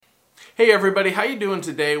Hey everybody, how you doing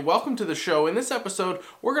today? Welcome to the show. In this episode,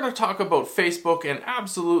 we're going to talk about Facebook and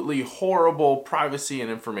absolutely horrible privacy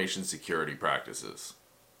and information security practices.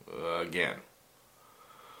 Again.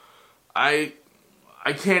 I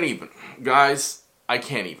can't even. Guys, I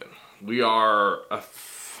can't even. We are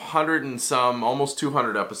 100 and some, almost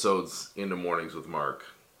 200 episodes into Mornings with Mark.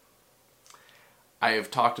 I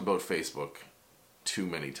have talked about Facebook too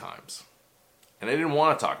many times. And I didn't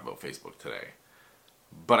want to talk about Facebook today.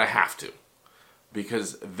 But I have to,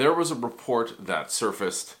 because there was a report that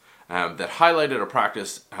surfaced that highlighted a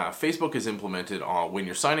practice Facebook has implemented when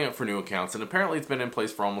you're signing up for new accounts, and apparently it's been in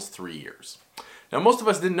place for almost 3 years. Now, most of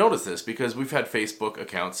us didn't notice this because we've had Facebook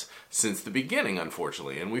accounts since the beginning,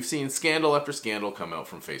 unfortunately, and we've seen scandal after scandal come out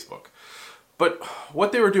from Facebook. But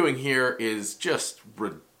what they were doing here is just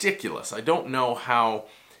ridiculous. I don't know how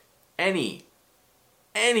anyone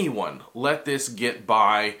let this get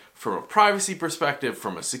by from a privacy perspective,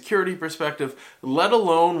 from a security perspective, let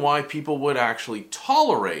alone why people would actually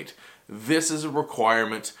tolerate this as a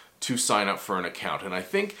requirement to sign up for an account. And I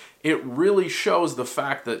think it really shows the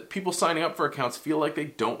fact that people signing up for accounts feel like they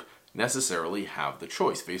don't necessarily have the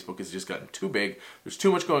choice. Facebook has just gotten too big. There's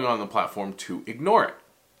too much going on the platform to ignore it.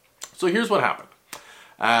 So here's what happened.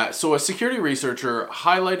 So a security researcher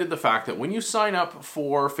highlighted the fact that when you sign up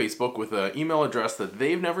for Facebook with an email address that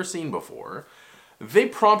they've never seen before, they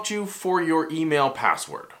prompt you for your email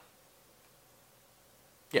password.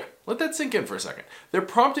 Yeah, let that sink in for a second. They're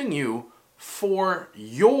prompting you for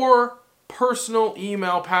your personal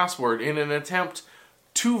email password in an attempt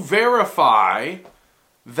to verify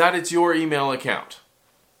that it's your email account.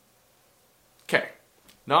 Okay.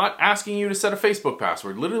 Not asking you to set a Facebook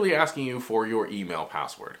password, literally asking you for your email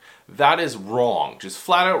password. That is wrong, just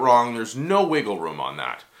flat out wrong. There's no wiggle room on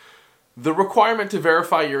that. The requirement to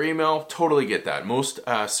verify your email, totally get that. Most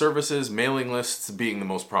services, mailing lists being the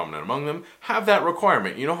most prominent among them, have that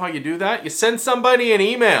requirement. You know how you do that? You send somebody an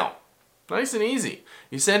email. Nice and easy.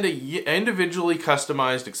 You send an individually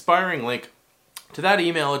customized expiring link to that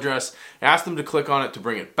email address, ask them to click on it to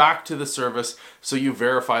bring it back to the service so you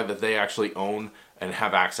verify that they actually own and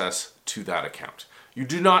have access to that account. You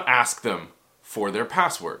do not ask them for their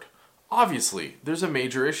password. Obviously, there's a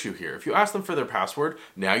major issue here. If you ask them for their password,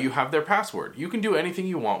 now you have their password. You can do anything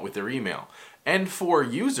you want with their email. And for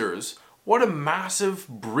users, what a massive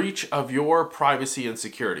breach of your privacy and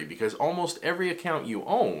security, because almost every account you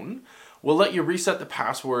own will let you reset the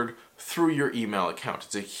password through your email account.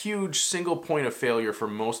 It's a huge single point of failure for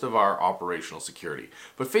most of our operational security.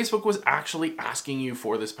 But Facebook was actually asking you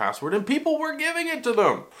for this password, and people were giving it to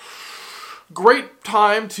them. Great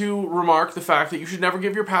time to remark the fact that you should never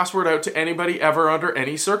give your password out to anybody ever under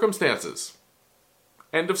any circumstances.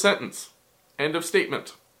 End of sentence. End of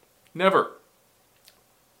statement. Never.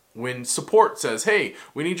 When support says, hey,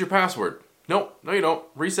 we need your password. No, you don't.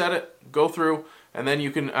 Reset it, go through, and then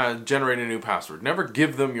you can generate a new password. Never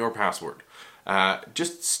give them your password.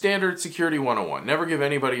 Just standard security 101. Never give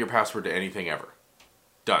anybody your password to anything ever.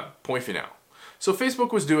 Done. Point final. So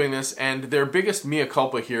Facebook was doing this, and their biggest mea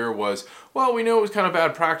culpa here was, well, we knew it was kind of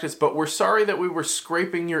bad practice, but we're sorry that we were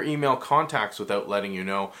scraping your email contacts without letting you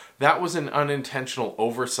know. That was an unintentional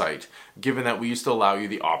oversight, given that we used to allow you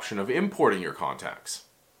the option of importing your contacts.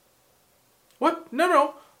 What?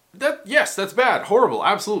 No. Yes, that's bad. Horrible.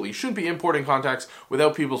 Absolutely. You shouldn't be importing contacts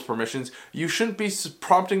without people's permissions. You shouldn't be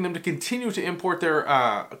prompting them to continue to import their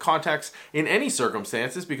contacts in any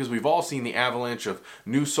circumstances, because we've all seen the avalanche of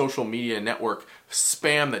new social media network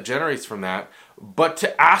spam that generates from that. But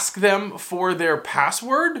to ask them for their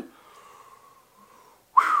password?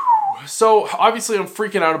 So obviously I'm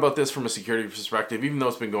freaking out about this from a security perspective, even though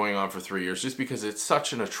it's been going on for 3 years, just because it's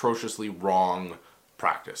such an atrociously wrong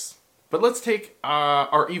practice. But let's take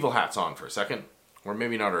our evil hats on for a second. Or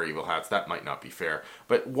maybe not our evil hats, that might not be fair.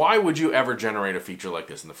 But why would you ever generate a feature like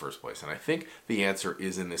this in the first place? And I think the answer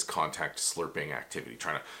is in this contact slurping activity,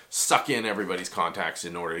 trying to suck in everybody's contacts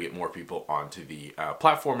in order to get more people onto the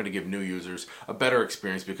platform and to give new users a better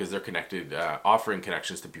experience because they're connected, offering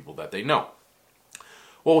connections to people that they know.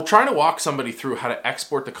 Well, trying to walk somebody through how to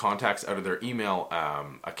export the contacts out of their email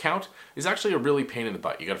account is actually a really pain in the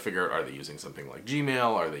butt. You got to figure out, are they using something like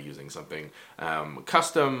Gmail? Are they using something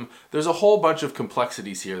custom? There's a whole bunch of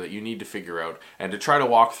complexities here that you need to figure out, and to try to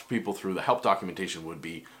walk people through the help documentation would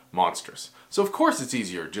be monstrous. So of course it's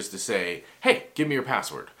easier just to say, hey, give me your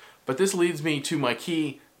password. But this leads me to my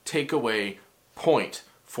key takeaway point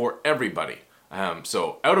for everybody.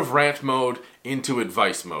 So out of rant mode into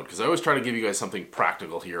advice mode, because I always try to give you guys something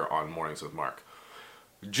practical here on Mornings with Mark.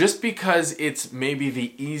 Just because it's maybe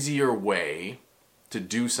the easier way to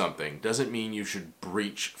do something doesn't mean you should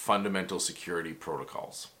breach fundamental security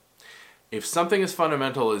protocols. If something as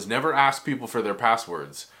fundamental as never ask people for their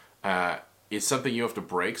passwords is something you have to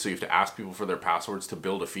break, so you have to ask people for their passwords to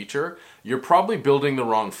build a feature, you're probably building the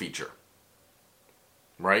wrong feature.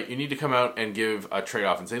 Right? You need to come out and give a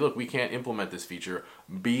trade-off and say, look, we can't implement this feature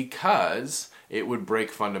because it would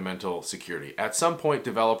break fundamental security. At some point,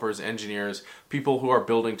 developers, engineers, people who are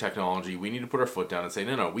building technology, we need to put our foot down and say,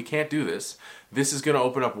 no, we can't do this. This is going to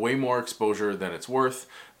open up way more exposure than it's worth.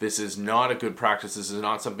 This is not a good practice. This is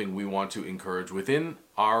not something we want to encourage within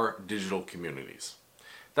our digital communities.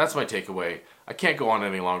 That's my takeaway. I can't go on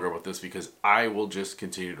any longer about this because I will just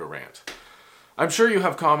continue to rant. I'm sure you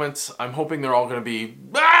have comments. I'm hoping they're all going to be,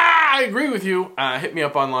 I agree with you. Hit me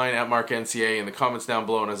up online at marknca in the comments down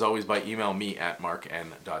below, and as always by email me at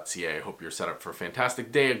markn.ca. I hope you're set up for a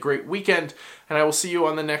fantastic day, a great weekend, and I will see you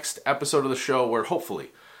on the next episode of the show where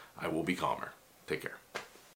hopefully I will be calmer. Take care.